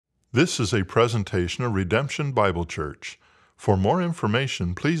This is a presentation of Redemption Bible Church. For more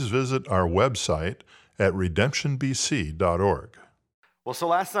information, please visit our website at redemptionbc.org. Well, so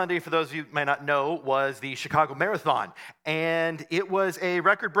last Sunday, for those of you who may not know, was the Chicago Marathon, and it was a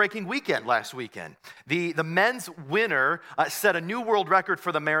record-breaking weekend last weekend. The men's winner set a new world record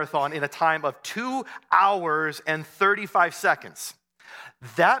for the marathon in a time of 2 hours and 35 seconds.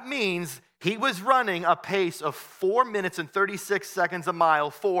 That means he was running a pace of 4 minutes and 36 seconds a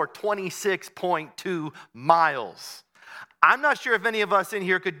mile for 26.2 miles. I'm not sure if any of us in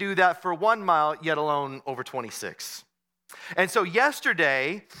here could do that for 1 mile, yet alone over 26. And so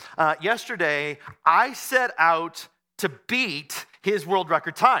yesterday, I set out to beat his world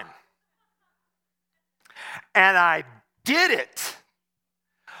record time. And I did it,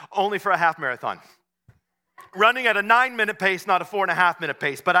 only for a half marathon. Running at a 9-minute pace, not a 4.5-minute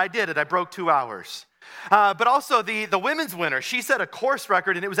pace, but I did it. I broke 2 hours. But also the women's winner, she set a course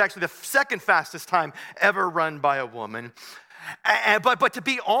record, and it was actually the second fastest time ever run by a woman. But to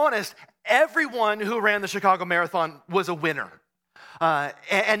be honest, everyone who ran the Chicago Marathon was a winner.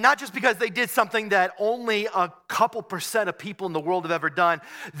 And not just because they did something that only a couple percent of people in the world have ever done.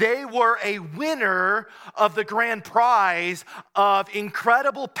 They were a winner of the grand prize of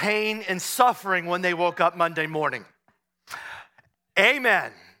incredible pain and suffering when they woke up Monday morning.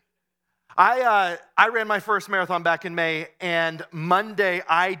 Amen. I ran my first marathon back in May, and Monday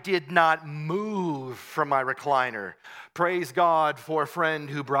I did not move from my recliner. Praise God for a friend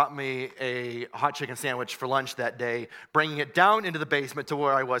who brought me a hot chicken sandwich for lunch that day, bringing it down into the basement to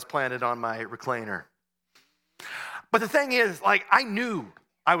where I was planted on my recliner. But the thing is, I knew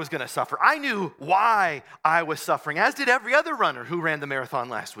I was going to suffer. I knew why I was suffering, as did every other runner who ran the marathon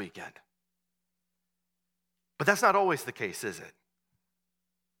last weekend. But that's not always the case, is it?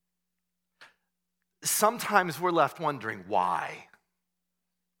 Sometimes we're left wondering why.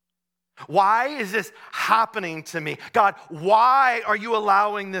 Why is this happening to me? God, why are you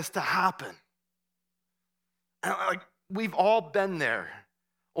allowing this to happen? We've all been there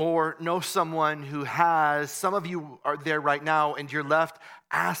or know someone who has. Some of you are there right now and you're left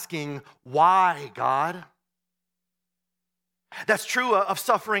asking, why, God? That's true of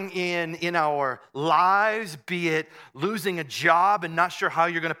suffering in our lives, be it losing a job and not sure how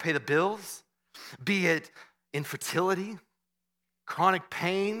you're going to pay the bills, be it infertility, chronic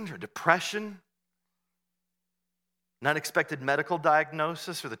pain or depression, an unexpected medical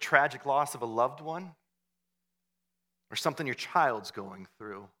diagnosis, or the tragic loss of a loved one, or something your child's going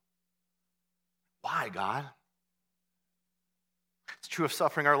through. Why, God? It's true of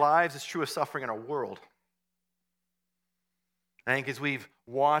suffering in our lives. It's true of suffering in our world. I think as we've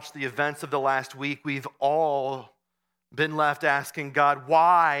watched the events of the last week, we've all been left asking God,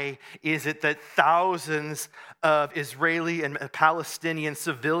 why is it that thousands of Israeli and Palestinian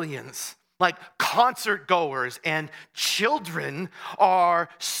civilians, like concert goers and children, are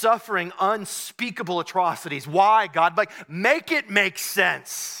suffering unspeakable atrocities? Why, God? Make it make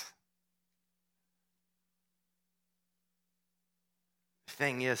sense. The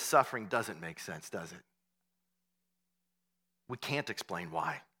thing is, suffering doesn't make sense, does it? We can't explain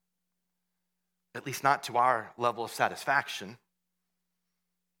why. At least not to our level of satisfaction.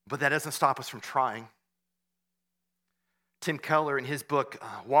 But that doesn't stop us from trying. Tim Keller, in his book,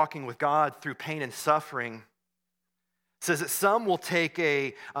 Walking with God Through Pain and Suffering, says that some will take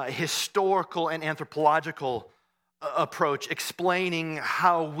a historical and anthropological approach, explaining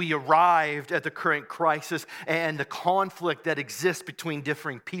how we arrived at the current crisis and the conflict that exists between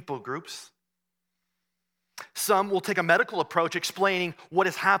differing people groups. Some will take a medical approach, explaining what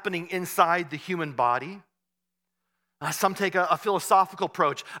is happening inside the human body. Some take a philosophical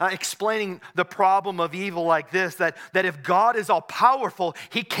approach, explaining the problem of evil like this, that if God is all-powerful,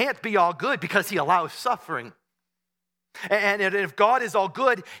 he can't be all good because he allows suffering. And if God is all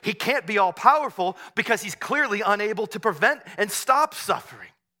good, he can't be all-powerful because he's clearly unable to prevent and stop suffering.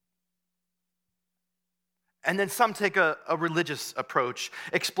 And then some take a religious approach,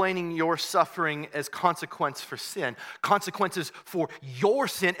 explaining your suffering as consequence for sin, consequences for your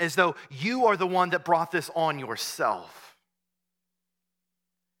sin, as though you are the one that brought this on yourself.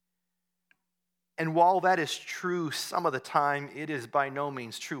 And while that is true some of the time, it is by no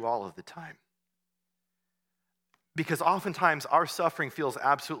means true all of the time. Because oftentimes our suffering feels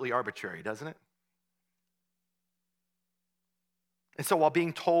absolutely arbitrary, doesn't it? And so while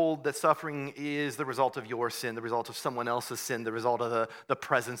being told that suffering is the result of your sin, the result of someone else's sin, the result of the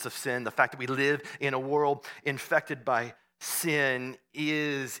presence of sin, the fact that we live in a world infected by sin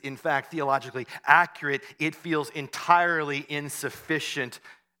is, in fact, theologically accurate, it feels entirely insufficient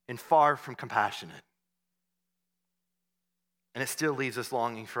and far from compassionate. And it still leaves us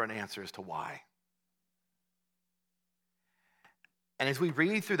longing for an answer as to why. And as we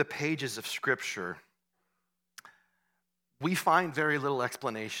read through the pages of Scripture, we find very little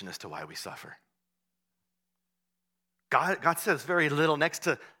explanation as to why we suffer. God says very little, next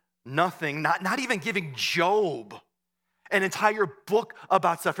to nothing, not even giving Job an entire book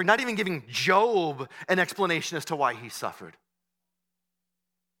about suffering, not even giving Job an explanation as to why he suffered.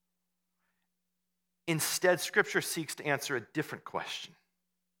 Instead, Scripture seeks to answer a different question.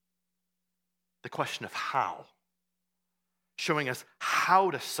 The question of how. Showing us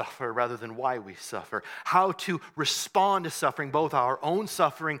how to suffer rather than why we suffer. How to respond to suffering, both our own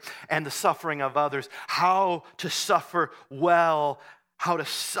suffering and the suffering of others. How to suffer well. How to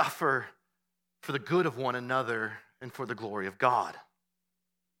suffer for the good of one another and for the glory of God.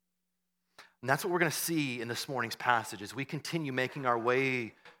 And that's what we're going to see in this morning's passage as we continue making our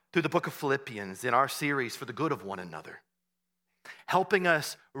way through the book of Philippians in our series for the good of one another, helping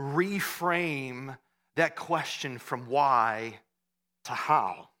us reframe that question from why to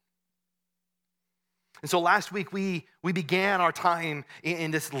how. And so last week we began our time in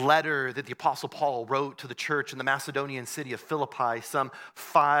this letter that the Apostle Paul wrote to the church in the Macedonian city of Philippi,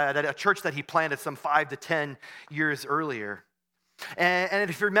 a church that he planted some 5 to 10 years earlier. And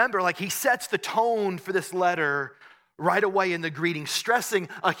if you remember, he sets the tone for this letter right away in the greeting, stressing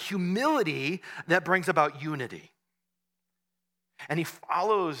a humility that brings about unity. And he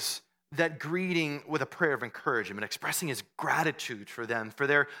follows that greeting with a prayer of encouragement, expressing his gratitude for them, for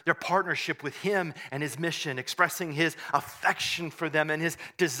their partnership with him and his mission, expressing his affection for them and his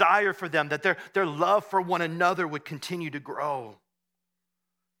desire for them, that their love for one another would continue to grow.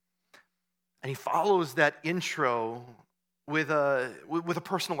 And he follows that intro with a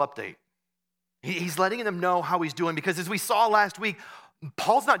personal update. He's letting them know how he's doing, because as we saw last week,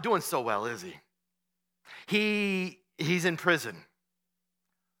 Paul's not doing so well, is he? He's in prison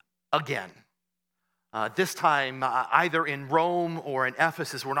again. This time either in Rome or in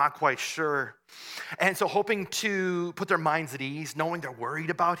Ephesus, we're not quite sure. And so hoping to put their minds at ease, knowing they're worried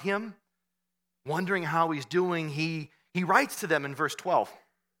about him, wondering how he's doing, he writes to them in verse 12.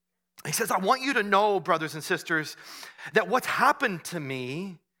 He says, I want you to know, brothers and sisters, that what's happened to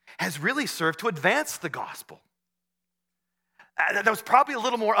me has really served to advance the gospel. That was probably a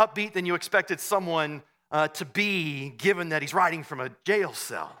little more upbeat than you expected someone to be, given that he's writing from a jail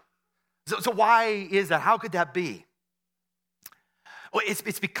cell. So why is that? How could that be? Well,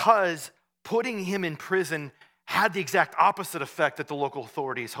 it's because putting him in prison had the exact opposite effect that the local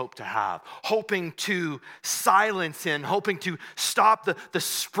authorities hoped to have, hoping to silence him, hoping to stop the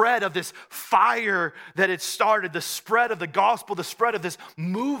spread of this fire that had started, the spread of the gospel, the spread of this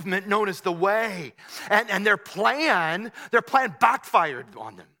movement known as the Way. And their plan backfired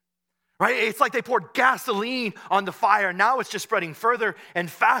on them. Right? It's like they poured gasoline on the fire. Now it's just spreading further and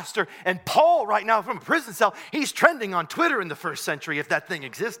faster. And Paul, right now, from a prison cell, he's trending on Twitter in the first century, if that thing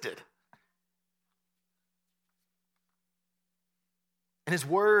existed. And his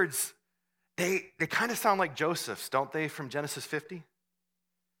words, they kind of sound like Joseph's, don't they, from Genesis 50?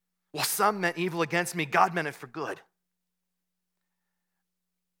 Well, some meant evil against me, God meant it for good.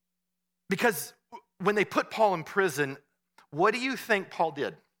 Because when they put Paul in prison, what do you think Paul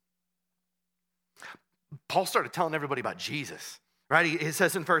did? Paul started telling everybody about Jesus, right? He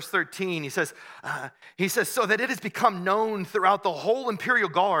says in verse 13, he says, so that it has become known throughout the whole imperial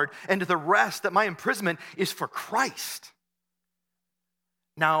guard and to the rest that my imprisonment is for Christ.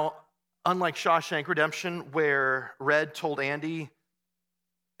 Now, unlike Shawshank Redemption, where Red told Andy,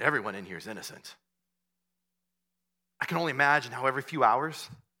 everyone in here is innocent. I can only imagine how every few hours,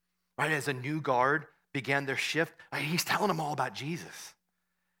 right, as a new guard began their shift, he's telling them all about Jesus.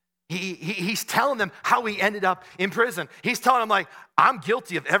 He's telling them how he ended up in prison. He's telling them, I'm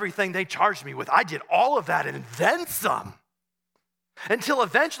guilty of everything they charged me with. I did all of that and then some. Until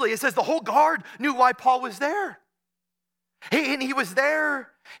eventually, it says the whole guard knew why Paul was there. He was there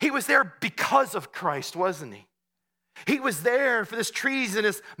because of Christ, wasn't he? He was there for this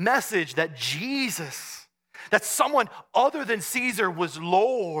treasonous message that Jesus, that someone other than Caesar was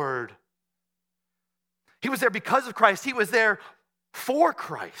Lord. He was there because of Christ. He was there for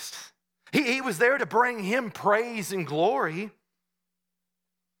Christ. He was there to bring him praise and glory.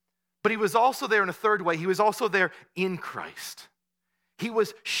 But he was also there in a third way. He was also there in Christ. He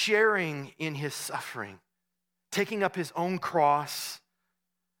was sharing in his suffering, taking up his own cross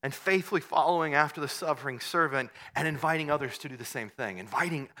and faithfully following after the suffering servant and inviting others to do the same thing,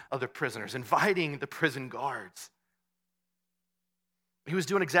 inviting other prisoners, inviting the prison guards. He was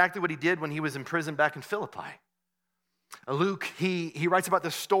doing exactly what he did when he was in prison back in Philippi. Luke, he writes about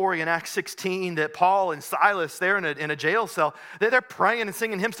this story in Acts 16 that Paul and Silas, they're in a jail cell, they're praying and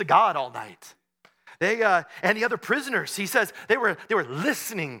singing hymns to God all night. And the other prisoners, he says, they were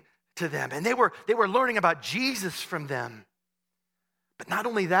listening to them, and they were learning about Jesus from them. But not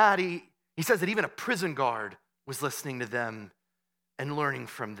only that, he says that even a prison guard was listening to them and learning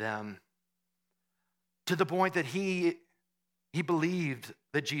from them, to the point that he believed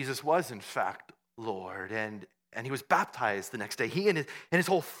that Jesus was in fact Lord, and he was baptized the next day. He and his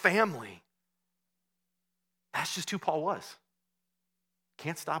whole family. That's just who Paul was.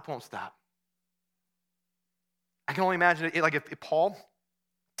 Can't stop, won't stop. I can only imagine it, like if Paul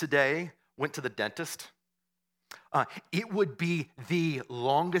today went to the dentist, it would be the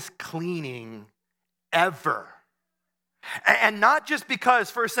longest cleaning ever. And not just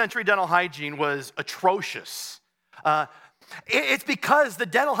because first century dental hygiene was atrocious. It's because the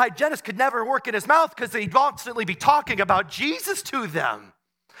dental hygienist could never work in his mouth because he'd constantly be talking about Jesus to them.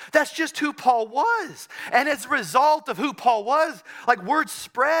 That's just who Paul was. And as a result of who Paul was, like word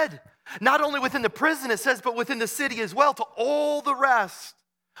spread, not only within the prison, it says, but within the city as well, to all the rest.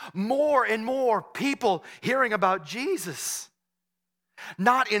 More and more people hearing about Jesus.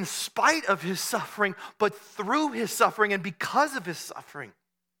 Not in spite of his suffering, but through his suffering and because of his suffering.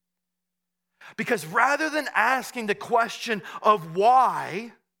 Because rather than asking the question of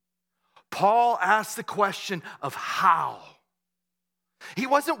why, Paul asked the question of how. He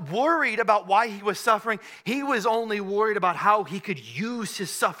wasn't worried about why he was suffering. He was only worried about how he could use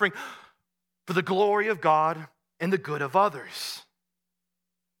his suffering for the glory of God and the good of others.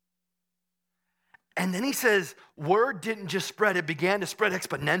 And then he says, word didn't just spread, it began to spread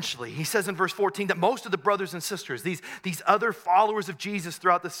exponentially. He says in verse 14 that most of the brothers and sisters, these other followers of Jesus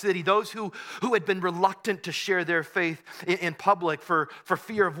throughout the city, those who had been reluctant to share their faith in public for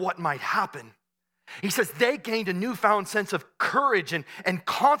fear of what might happen, he says they gained a newfound sense of courage and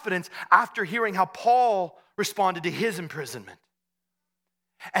confidence after hearing how Paul responded to his imprisonment.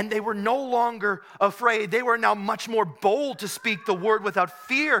 And they were no longer afraid. They were now much more bold to speak the word without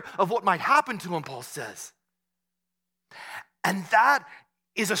fear of what might happen to him, Paul says. And that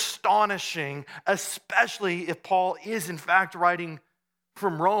is astonishing, especially if Paul is in fact writing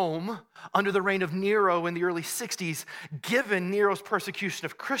from Rome under the reign of Nero in the early 60s, given Nero's persecution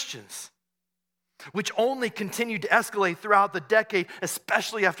of Christians, which only continued to escalate throughout the decade,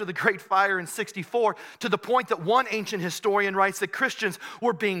 especially after the Great Fire in 64, to the point that one ancient historian writes that Christians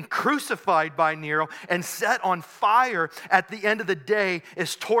were being crucified by Nero and set on fire at the end of the day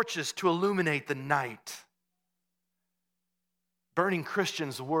as torches to illuminate the night. Burning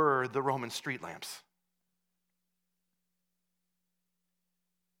Christians were the Roman street lamps.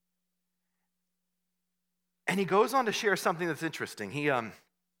 And he goes on to share something that's interesting.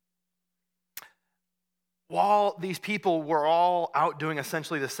 While these people were all out doing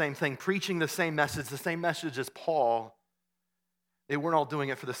essentially the same thing, preaching the same message as Paul, they weren't all doing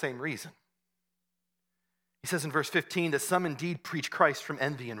it for the same reason. He says in verse 15 that some indeed preach Christ from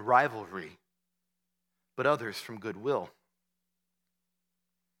envy and rivalry, but others from goodwill.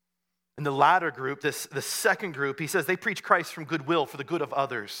 In the latter group, the second group, he says they preach Christ from goodwill for the good of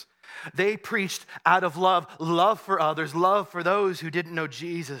others. They preached out of love for others, love for those who didn't know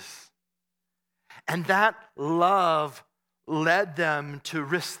Jesus. And that love led them to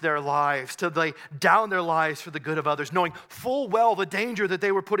risk their lives, to lay down their lives for the good of others, knowing full well the danger that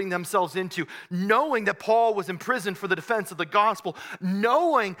they were putting themselves into, knowing that Paul was imprisoned for the defense of the gospel,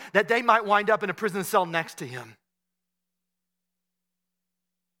 knowing that they might wind up in a prison cell next to him.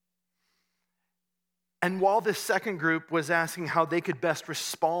 And while this second group was asking how they could best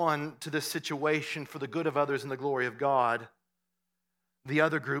respond to this situation for the good of others and the glory of God, the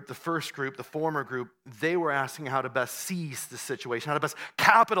other group, the first group, the former group, they were asking how to best seize the situation, how to best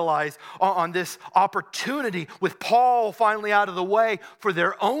capitalize on this opportunity with Paul finally out of the way for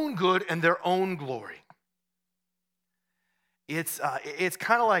their own good and their own glory. It's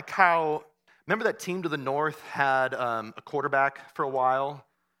kind of like how, remember that team to the north had a quarterback for a while,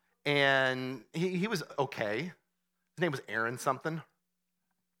 and he was okay. His name was Aaron something.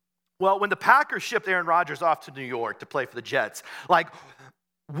 Well, when the Packers shipped Aaron Rodgers off to New York to play for the Jets,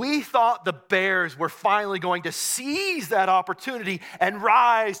 we thought the Bears were finally going to seize that opportunity and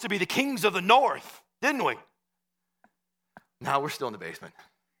rise to be the kings of the North, didn't we? Now we're still in the basement.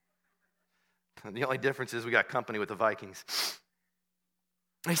 The only difference is we got company with the Vikings.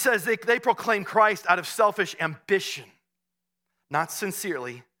 He says they proclaim Christ out of selfish ambition, not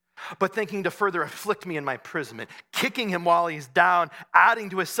sincerely, but thinking to further afflict me in my imprisonment, kicking him while he's down, adding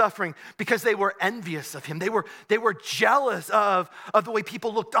to his suffering, because they were envious of him. They were jealous of the way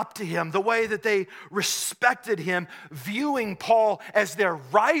people looked up to him, the way that they respected him, viewing Paul as their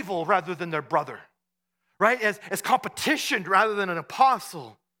rival rather than their brother, right? As competition rather than an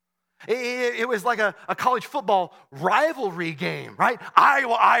apostle. It was like a college football rivalry game, right?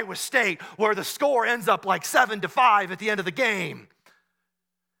 Iowa State, where the score ends up like 7-5 at the end of the game.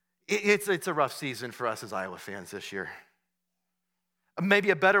 It's a rough season for us as Iowa fans this year. Maybe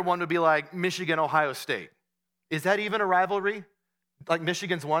a better one would be like Michigan, Ohio State. Is that even a rivalry? Like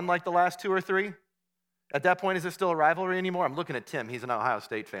Michigan's won like the last 2 or 3? At that point, is it still a rivalry anymore? I'm looking at Tim. He's an Ohio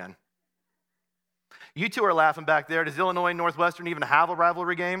State fan. You two are laughing back there. Does Illinois and Northwestern even have a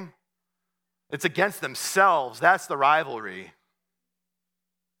rivalry game? It's against themselves. That's the rivalry.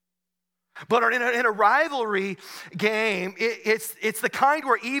 But in a rivalry game, it's the kind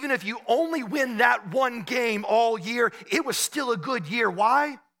where even if you only win that one game all year, it was still a good year.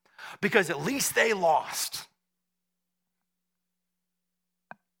 Why? Because at least they lost.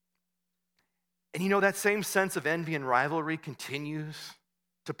 And you know, that same sense of envy and rivalry continues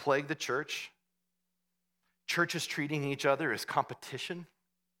to plague the church. Churches treating each other as competition.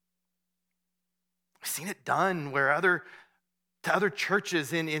 I've seen it done where other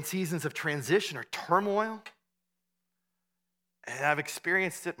churches in seasons of transition or turmoil. And I've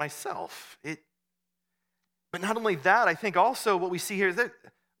experienced it myself. But not only that, I think also what we see here is that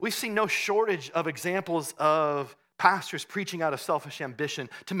we've seen no shortage of examples of pastors preaching out of selfish ambition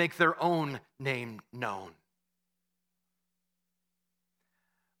to make their own name known.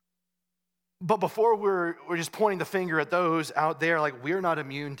 But before we're just pointing the finger at those out there, like we're not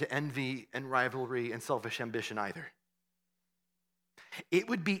immune to envy and rivalry and selfish ambition either. It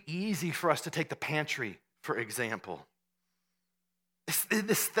would be easy for us to take the pantry, for example.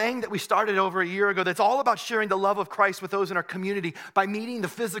 This thing that we started over a year ago that's all about sharing the love of Christ with those in our community by meeting the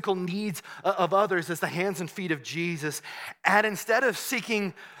physical needs of others as the hands and feet of Jesus. And instead of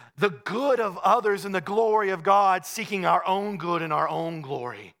seeking the good of others and the glory of God, seeking our own good and our own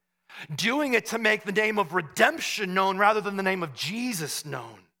glory. Doing it to make the name of redemption known rather than the name of Jesus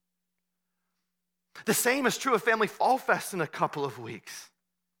known. The same is true of Family Fall Fest in a couple of weeks.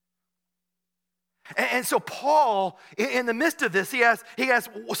 And so Paul, in the midst of this, he asks,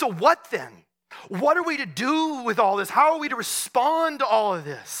 so what then? What are we to do with all this? How are we to respond to all of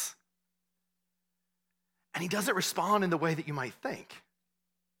this? And he doesn't respond in the way that you might think.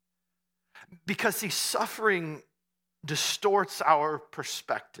 Because see, suffering distorts our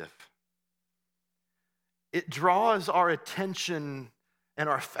perspective. It draws our attention and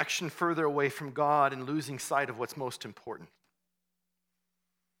our affection further away from God and losing sight of what's most important.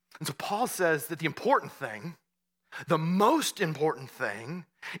 And so Paul says that the important thing, the most important thing,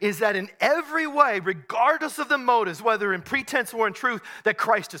 is that in every way, regardless of the motives, whether in pretense or in truth, that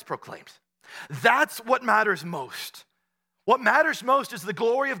Christ is proclaimed. That's what matters most. What matters most is the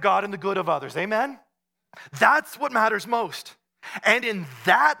glory of God and the good of others. Amen? That's what matters most. And in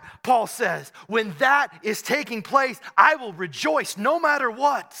that, Paul says, when that is taking place, I will rejoice no matter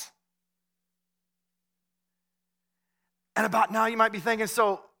what. And about now, you might be thinking,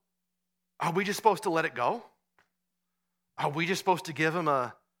 so are we just supposed to let it go? Are we just supposed to give him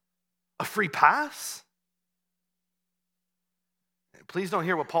a free pass? Please don't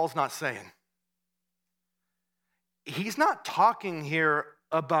hear what Paul's not saying. He's not talking here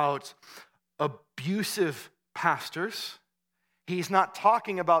about abusive pastors. He's not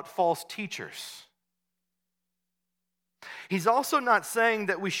talking about false teachers. He's also not saying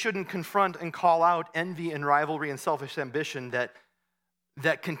that we shouldn't confront and call out envy and rivalry and selfish ambition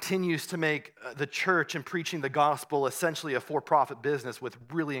that continues to make the church and preaching the gospel essentially a for-profit business with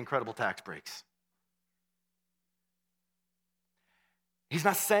really incredible tax breaks. He's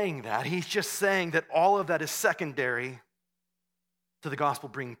not saying that. He's just saying that all of that is secondary to the gospel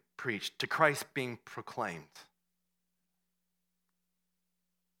being preached, to Christ being proclaimed.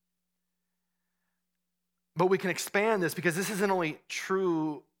 But we can expand this because this isn't only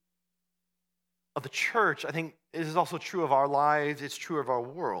true of the church. I think it is also true of our lives. It's true of our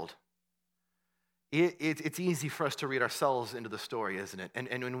world. It's easy for us to read ourselves into the story, isn't it?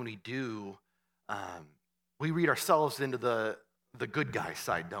 And when we do, we read ourselves into the good guy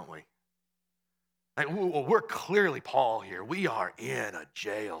side, don't we? Like, well, we're clearly Paul here. We are in a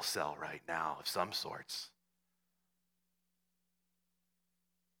jail cell right now of some sorts.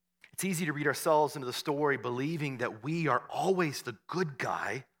 It's easy to read ourselves into the story believing that we are always the good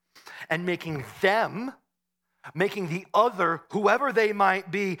guy and making the other, whoever they might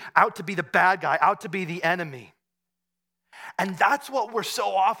be, out to be the bad guy, out to be the enemy. And that's what we're so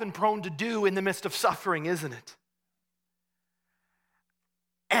often prone to do in the midst of suffering, isn't it?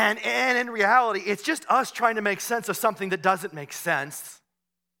 And in reality, it's just us trying to make sense of something that doesn't make sense.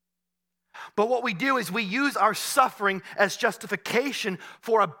 But what we do is we use our suffering as justification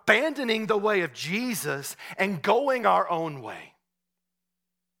for abandoning the way of Jesus and going our own way.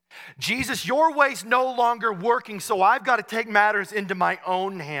 Jesus, your way's no longer working, so I've got to take matters into my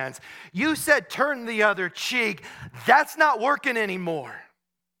own hands. You said turn the other cheek. That's not working anymore.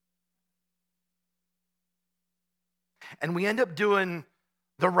 And we end up doing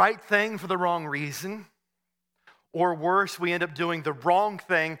the right thing for the wrong reason. Or worse, we end up doing the wrong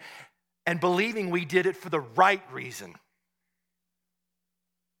thing and believing we did it for the right reason.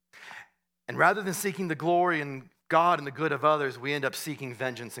 And rather than seeking the glory in God and the good of others, we end up seeking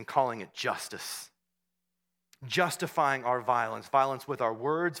vengeance and calling it justice. Justifying our violence. Violence with our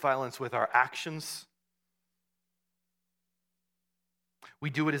words, violence with our actions. We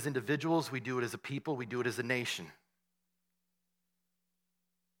do it as individuals, we do it as a people, we do it as a nation.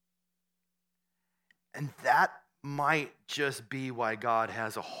 And that might just be why God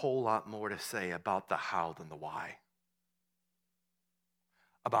has a whole lot more to say about the how than the why.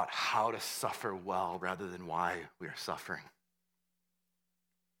 About how to suffer well rather than why we are suffering.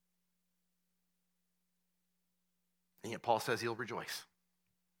 And yet Paul says he'll rejoice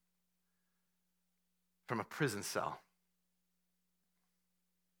from a prison cell.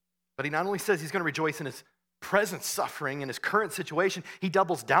 But he not only says he's going to rejoice in his present suffering, in his current situation, he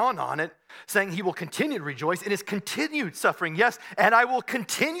doubles down on it, saying he will continue to rejoice in his continued suffering. Yes, and I will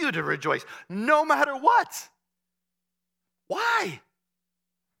continue to rejoice no matter what. Why?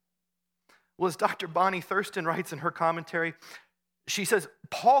 Well, as Dr. Bonnie Thurston writes in her commentary, she says,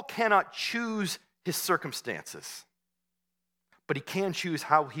 Paul cannot choose his circumstances, but he can choose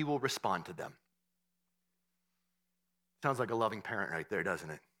how he will respond to them. Sounds like a loving parent right there, doesn't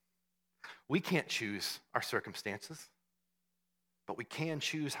it? We can't choose our circumstances, but we can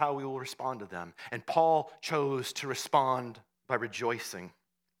choose how we will respond to them. And Paul chose to respond by rejoicing,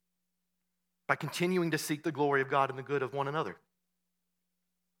 by continuing to seek the glory of God and the good of one another.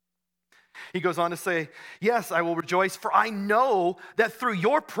 He goes on to say, yes, I will rejoice, for I know that through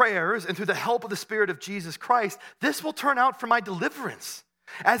your prayers and through the help of the Spirit of Jesus Christ, this will turn out for my deliverance,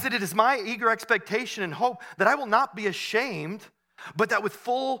 as it is my eager expectation and hope that I will not be ashamed, but that with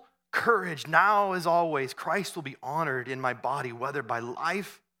full courage, now as always, Christ will be honored in my body, whether by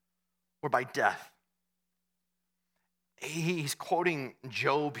life or by death. He's quoting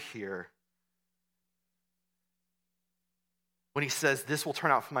Job here when he says, this will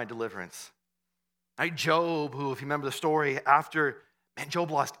turn out for my deliverance. Right? Job, who, if you remember the story,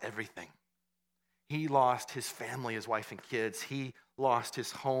 Job lost everything. He lost his family, his wife and kids. He lost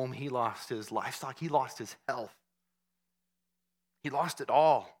his home. He lost his livestock. He lost his health. He lost it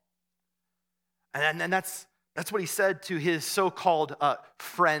all. And that's what he said to his so-called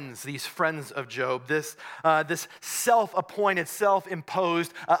friends, these friends of Job, this self-appointed,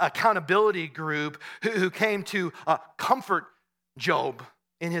 self-imposed accountability group who came to comfort Job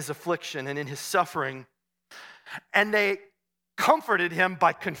in his affliction and in his suffering. And they comforted him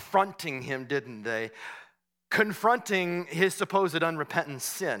by confronting him, didn't they? Confronting his supposed unrepentant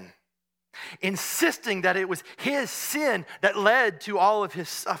sin, insisting that it was his sin that led to all of his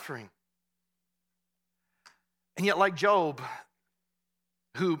suffering. And yet, like Job,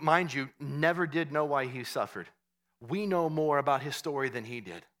 who, mind you, never did know why he suffered, we know more about his story than he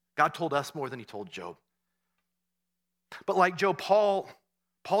did. God told us more than he told Job. But like Job, Paul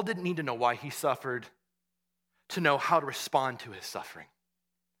didn't need to know why he suffered to know how to respond to his suffering.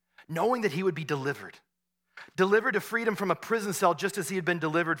 Knowing that he would be delivered to freedom from a prison cell just as he had been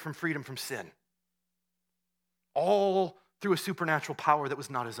delivered from freedom from sin. All through a supernatural power that was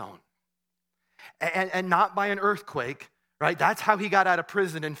not his own. And not by an earthquake, right? That's how he got out of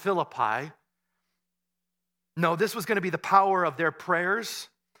prison in Philippi. No, this was going to be the power of their prayers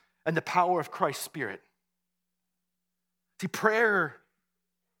and the power of Christ's Spirit. See, prayer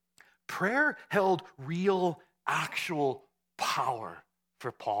held real, actual power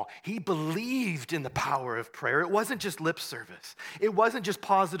for Paul. He believed in the power of prayer. It wasn't just lip service. It wasn't just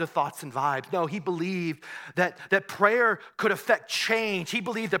positive thoughts and vibes. No, he believed that prayer could affect change. He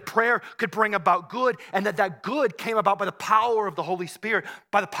believed that prayer could bring about good, and that good came about by the power of the Holy Spirit,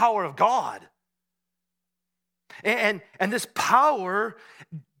 by the power of God. And this power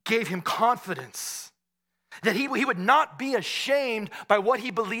gave him confidence that he would not be ashamed by what he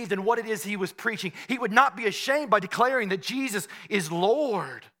believed and what it is he was preaching. He would not be ashamed by declaring that Jesus is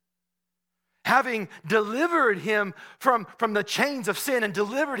Lord, having delivered him from the chains of sin and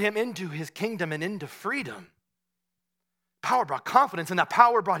delivered him into his kingdom and into freedom. Power brought confidence, and that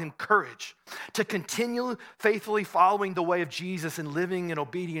power brought him courage to continue faithfully following the way of Jesus and living in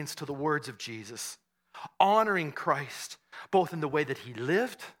obedience to the words of Jesus, honoring Christ, both in the way that he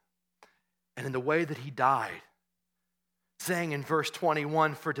lived and in the way that he died. Saying in verse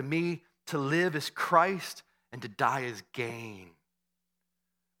 21, "For to me to live is Christ, and to die is gain."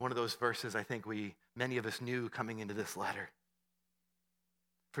 One of those verses I think many of us knew coming into this letter.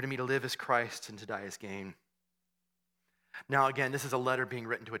 For to me to live is Christ, and to die is gain. Now again, this is a letter being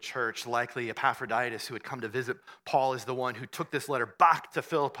written to a church. Likely Epaphroditus, who had come to visit Paul, is the one who took this letter back to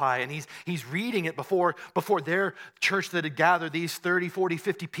Philippi, and he's reading it before their church that had gathered, these 30, 40,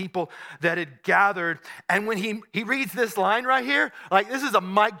 50 people that had gathered. And when he reads this line right here, like this is a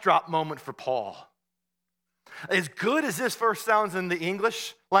mic drop moment for Paul. As good as this verse sounds in the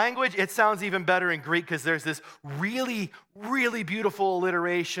English language, it sounds even better in Greek because there's this really, really beautiful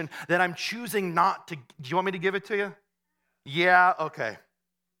alliteration that I'm choosing not to. Do you want me to give it to you? Yeah, okay.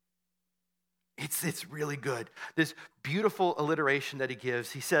 It's really good. This beautiful alliteration that he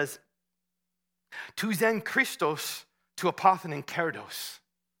gives. He says, "Tu zen Christos tu apothen kerdos."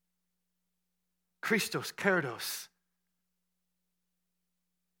 Christos, kerdos.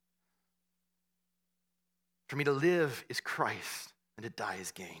 For me to live is Christ, and to die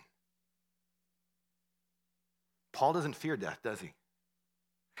is gain. Paul doesn't fear death, does he?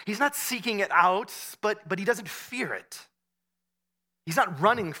 He's not seeking it out, but he doesn't fear it. He's not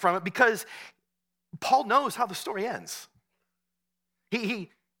running from it because Paul knows how the story ends. He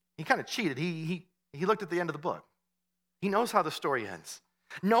kind of cheated. He looked at the end of the book. He knows how the story ends.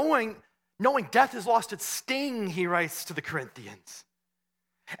 Knowing death has lost its sting, he writes to the Corinthians.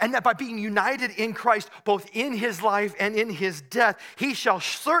 And that by being united in Christ, both in his life and in his death, he shall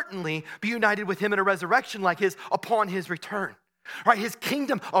certainly be united with him in a resurrection like his upon his return. Right? His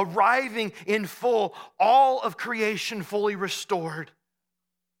kingdom arriving in full, all of creation fully restored.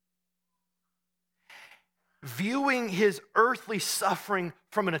 Viewing his earthly suffering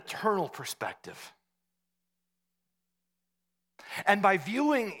from an eternal perspective. And by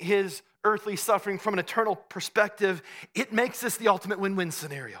viewing his earthly suffering from an eternal perspective, it makes this the ultimate win-win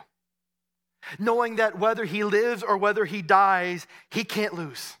scenario. Knowing that whether he lives or whether he dies, he can't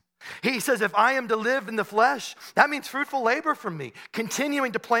lose. He says, if I am to live in the flesh, that means fruitful labor for me,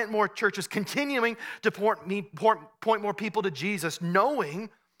 continuing to plant more churches, continuing to point more people to Jesus,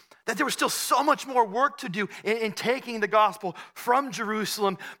 knowing that there was still so much more work to do in taking the gospel from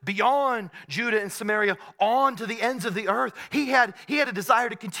Jerusalem, beyond Judah and Samaria, on to the ends of the earth. He had a desire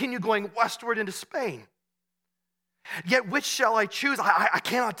to continue going westward into Spain. Yet which shall I choose? I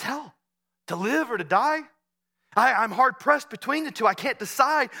cannot tell. To live or to die? I'm hard-pressed between the two. I can't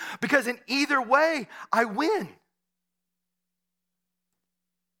decide because in either way, I win.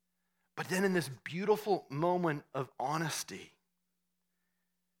 But then in this beautiful moment of honesty,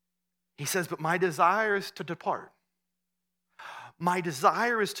 he says, but my desire is to depart. My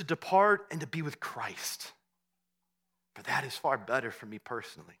desire is to depart and to be with Christ. For that is far better for me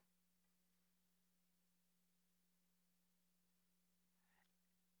personally.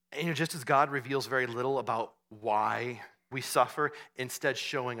 And just as God reveals very little about why we suffer, instead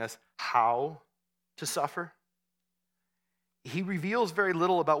showing us how to suffer, he reveals very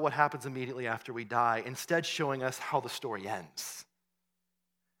little about what happens immediately after we die, instead showing us how the story ends.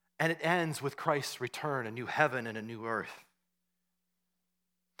 And it ends with Christ's return, a new heaven and a new earth.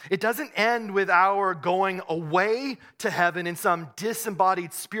 It doesn't end with our going away to heaven in some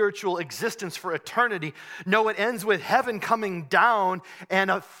disembodied spiritual existence for eternity. No, it ends with heaven coming down and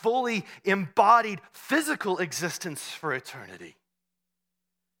a fully embodied physical existence for eternity.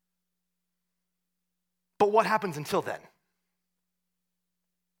 But what happens until then?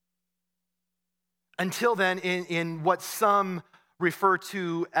 Until then, in what some refer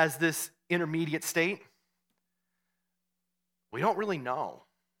to as this intermediate state, we don't really know.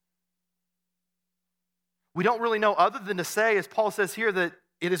 We don't really know other than to say, as Paul says here, that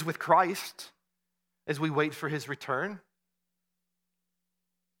it is with Christ as we wait for his return.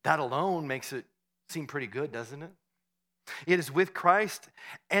 That alone makes it seem pretty good, doesn't it? It is with Christ,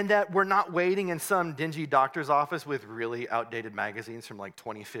 and that we're not waiting in some dingy doctor's office with really outdated magazines from like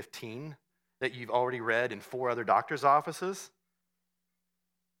 2015 that you've already read in 4 other doctor's offices.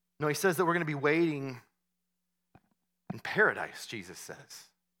 No, he says that we're going to be waiting in paradise, Jesus says.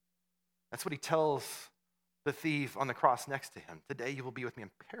 That's what he tells the thief on the cross next to him. Today you will be with me in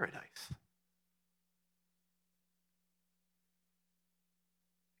paradise.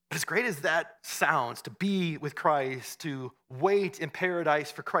 But as great as that sounds, to be with Christ, to wait in paradise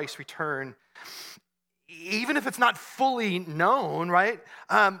for Christ's return, even if it's not fully known, right?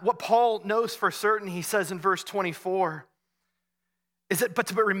 What Paul knows for certain, he says in verse 24, is that, but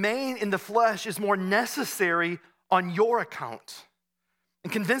to remain in the flesh is more necessary on your account.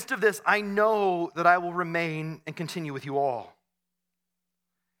 And convinced of this, I know that I will remain and continue with you all.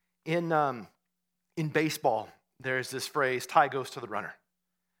 In baseball, there's this phrase, tie goes to the runner.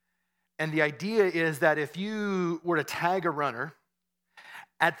 And the idea is that if you were to tag a runner,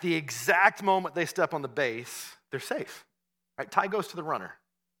 at the exact moment they step on the base, they're safe. Right? Tie goes to the runner.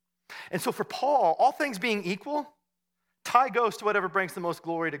 And so for Paul, all things being equal, tie goes to whatever brings the most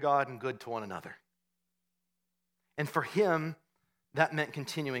glory to God and good to one another. And for him, that meant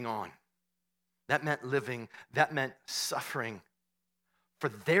continuing on. That meant living. That meant suffering for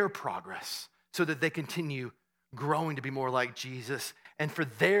their progress so that they continue growing to be more like Jesus, and for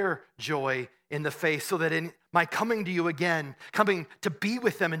their joy in the faith, so that in my coming to you again, coming to be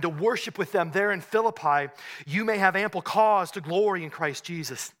with them and to worship with them there in Philippi, you may have ample cause to glory in Christ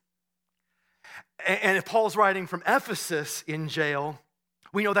Jesus. And if Paul's writing from Ephesus in jail,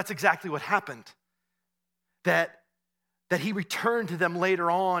 we know that's exactly what happened. That he returned to them later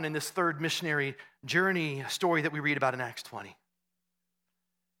on in this third missionary journey story that we read about in Acts 20.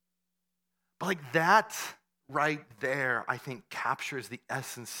 But like that right there, I think, captures the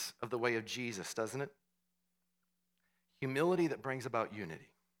essence of the way of Jesus, doesn't it? Humility that brings about unity.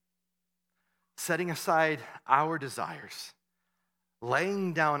 Setting aside our desires,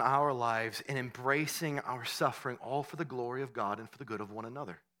 laying down our lives, and embracing our suffering, all for the glory of God and for the good of one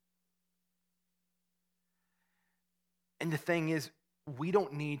another. And the thing is, we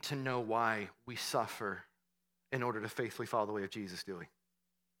don't need to know why we suffer in order to faithfully follow the way of Jesus, do we?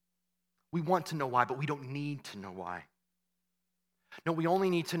 We want to know why, but we don't need to know why. No, we only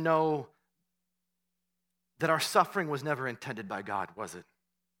need to know that our suffering was never intended by God, was it?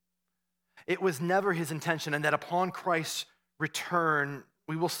 It was never his intention, and that upon Christ's return,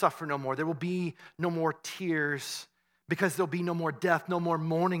 we will suffer no more. There will be no more tears, because there'll be no more death, no more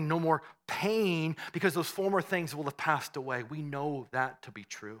mourning, no more pain, because those former things will have passed away. We know that to be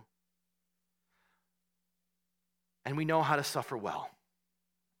true. And we know how to suffer well.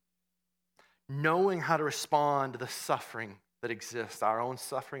 Knowing how to respond to the suffering that exists, our own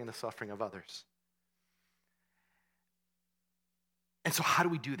suffering and the suffering of others. And so how do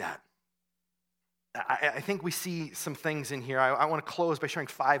we do that? I think we see some things in here. I want to close by sharing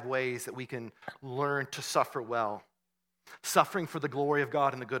 5 ways that we can learn to suffer well. Suffering for the glory of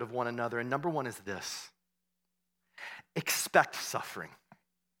God and the good of one another. And number 1 is this: expect suffering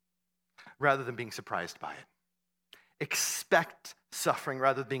rather than being surprised by it. Expect suffering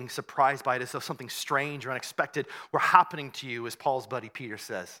rather than being surprised by it as though something strange or unexpected were happening to you, as Paul's buddy Peter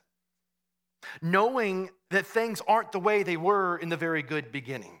says. Knowing that things aren't the way they were in the very good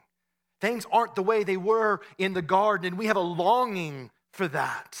beginning. Things aren't the way they were in the garden, and we have a longing for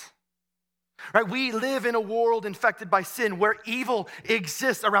that. Right? We live in a world infected by sin where evil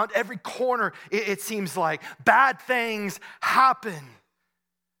exists around every corner, it seems like. Bad things happen.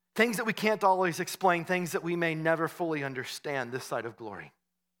 Things that we can't always explain, things that we may never fully understand this side of glory.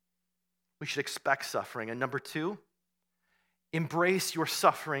 We should expect suffering. And number 2, embrace your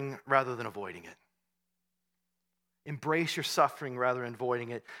suffering rather than avoiding it. Embrace your suffering rather than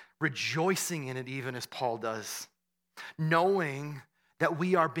avoiding it, rejoicing in it even as Paul does, knowing that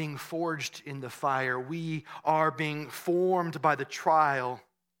we are being forged in the fire, we are being formed by the trial,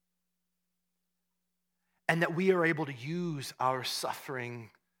 and that we are able to use our suffering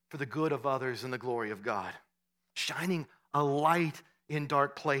for the good of others and the glory of God, shining a light in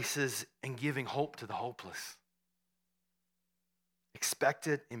dark places and giving hope to the hopeless. Expect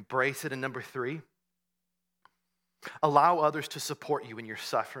it, embrace it. And number 3, allow others to support you in your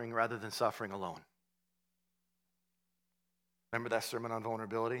suffering rather than suffering alone. Remember that sermon on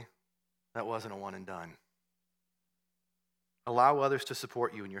vulnerability? That wasn't a one and done. Allow others to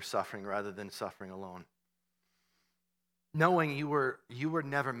support you in your suffering rather than suffering alone. Knowing you were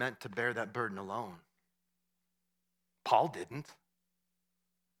never meant to bear that burden alone. Paul didn't.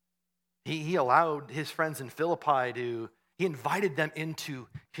 He allowed his friends in Philippi he invited them into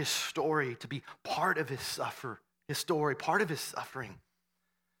his story to be part of his story, part of his suffering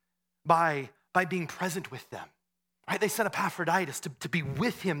by being present with them. Right? They sent Epaphroditus to be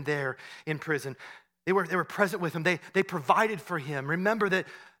with him there in prison. They were present with him. They provided for him. Remember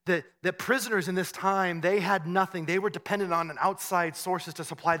that prisoners in this time, they had nothing. They were dependent on outside sources to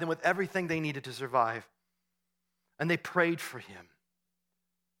supply them with everything they needed to survive. And they prayed for him.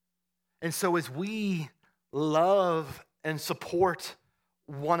 And so as we love and support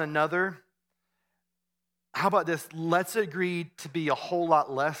one another, how about this? Let's agree to be a whole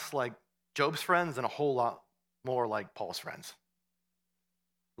lot less like Job's friends and a whole lot more like Paul's friends.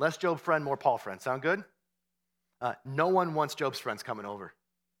 Less Job friend, more Paul friend. Sound good? No one wants Job's friends coming over.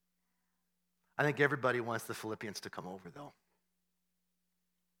 I think everybody wants the Philippians to come over, though.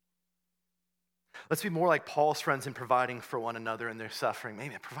 Let's be more like Paul's friends in providing for one another in their suffering.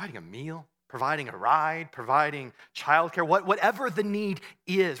 Maybe providing a meal, providing a ride, providing childcare, whatever the need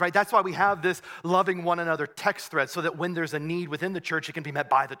is, right? That's why we have this loving one another text thread, so that when there's a need within the church, it can be met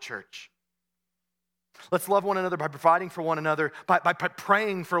by the church. Let's love one another by providing for one another, by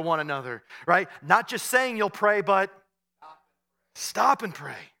praying for one another, right? Not just saying you'll pray, but stop and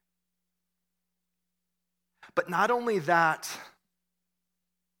pray. But not only that,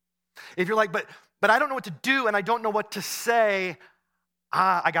 if you're like, but I don't know what to do and I don't know what to say,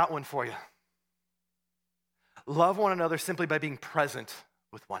 I got one for you. Love one another simply by being present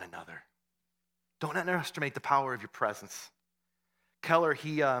with one another. Don't underestimate the power of your presence. Keller,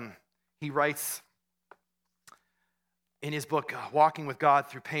 he writes in his book, Walking with God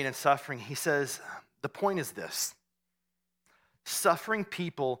Through Pain and Suffering, he says, the point is this: suffering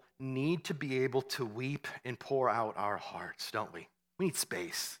people need to be able to weep and pour out our hearts, don't we? We need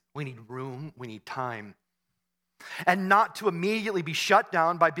space. We need room. We need time. And not to immediately be shut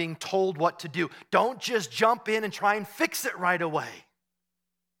down by being told what to do. Don't just jump in and try and fix it right away.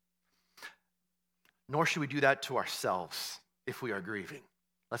 Nor should we do that to ourselves if we are grieving.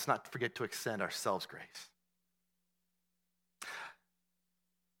 Let's not forget to extend ourselves grace.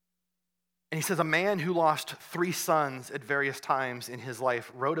 And he says, a man who lost 3 sons at various times in his life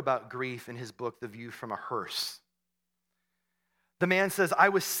wrote about grief in his book, The View from a Hearse. The man says, I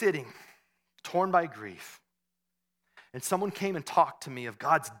was sitting, torn by grief, and someone came and talked to me of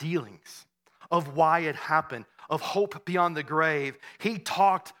God's dealings, of why it happened, of hope beyond the grave. He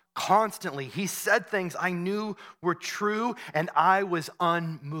talked constantly. He said things I knew were true, and I was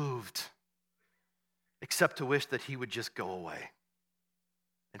unmoved, except to wish that he would just go away.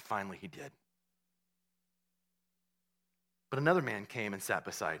 And finally he did. But another man came and sat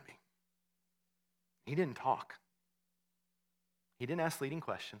beside me. He didn't talk. He didn't ask leading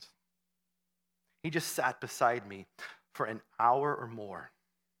questions. He just sat beside me for an hour or more,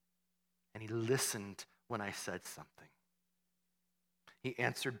 and he listened when I said something. He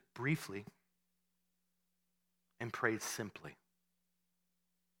answered briefly and prayed simply.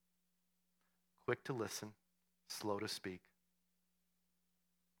 Quick to listen, slow to speak.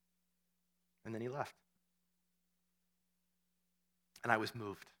 And then he left. And I was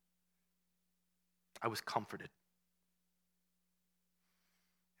moved. I was comforted.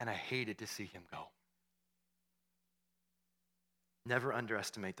 And I hated to see him go. Never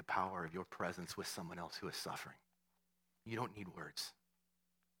underestimate the power of your presence with someone else who is suffering. You don't need words.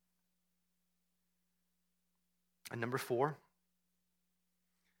 And number 4,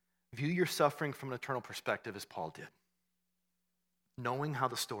 view your suffering from an eternal perspective as Paul did. Knowing how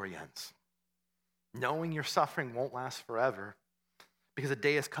the story ends. Knowing your suffering won't last forever, because a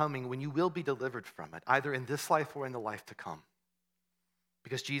day is coming when you will be delivered from it, either in this life or in the life to come.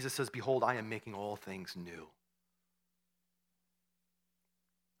 Because Jesus says, behold, I am making all things new.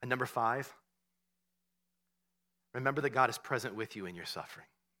 And number 5, remember that God is present with you in your suffering.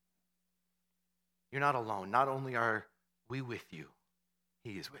 You're not alone. Not only are we with you,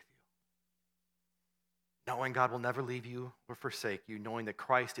 he is with you. Knowing God will never leave you or forsake you, knowing that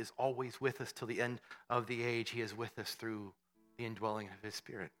Christ is always with us till the end of the age. He is with us through the indwelling of his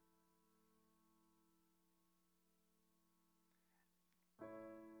Spirit.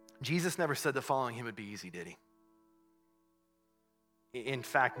 Jesus never said that following him would be easy, did he? In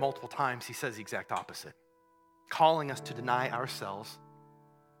fact, multiple times he says the exact opposite, calling us to deny ourselves,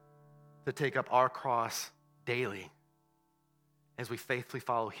 to take up our cross daily as we faithfully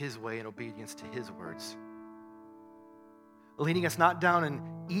follow his way in obedience to his words. Leading us not down an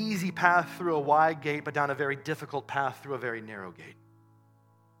easy path through a wide gate, but down a very difficult path through a very narrow gate.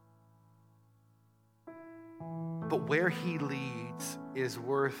 But where he leads is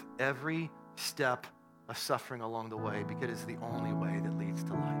worth every step of suffering along the way, because it's the only way that leads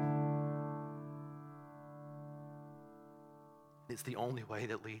to life. It's the only way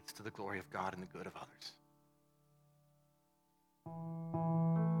that leads to the glory of God and the good of others.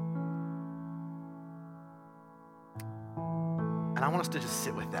 And I want us to just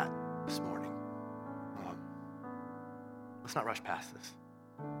sit with that this morning. Let's not rush past this.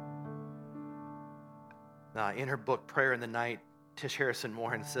 In her book, Prayer in the Night, Tish Harrison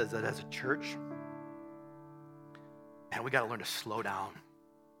Warren says that as a church, man, we got to learn to slow down.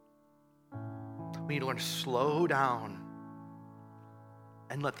 We need to learn to slow down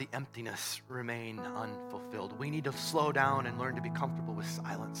and let the emptiness remain unfulfilled. We need to slow down and learn to be comfortable with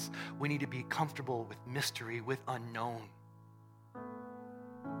silence. We need to be comfortable with mystery, with unknown.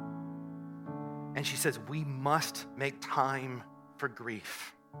 And she says, we must make time for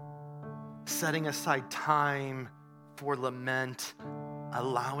grief, setting aside time for lament,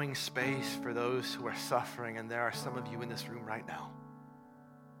 allowing space for those who are suffering. And there are some of you in this room right now.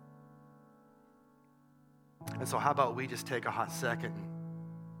 And so how about we just take a hot second and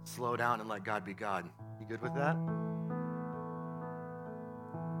slow down and let God be God? You good with that?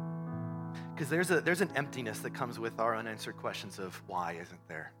 Because there's an emptiness that comes with our unanswered questions of why, isn't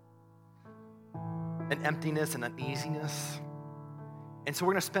there? An emptiness and uneasiness. And so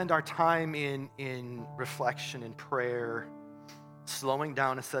we're going to spend our time in reflection and prayer, slowing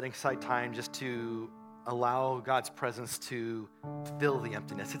down and setting aside time just to allow God's presence to fill the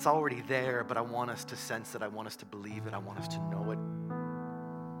emptiness. It's already there, but I want us to sense it. I want us to believe it. I want us to know it.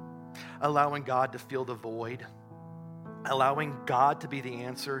 Allowing God to fill the void. Allowing God to be the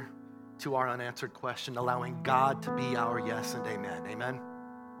answer to our unanswered question. Allowing God to be our yes and amen. Amen?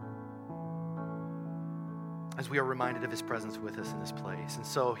 As we are reminded of his presence with us in this place. And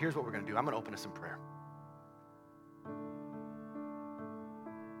so here's what we're going to do. I'm going to open us in prayer.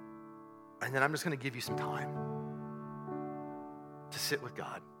 And then I'm just going to give you some time to sit with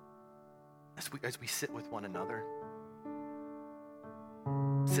God as we sit with one another.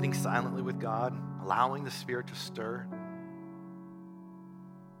 Sitting silently with God, allowing the Spirit to stir.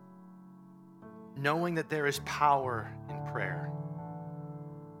 Knowing that there is power in prayer.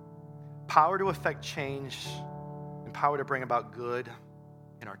 Power to affect change and power to bring about good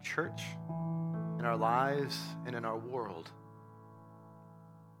in our church, in our lives, and in our world.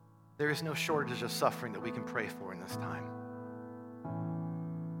 There is no shortage of suffering that we can pray for in this time.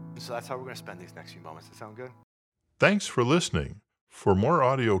 And so that's how we're going to spend these next few moments. Does that sound good? Thanks for listening. For more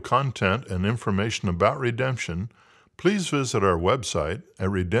audio content and information about redemption, please visit our website at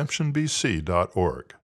redemptionbc.org.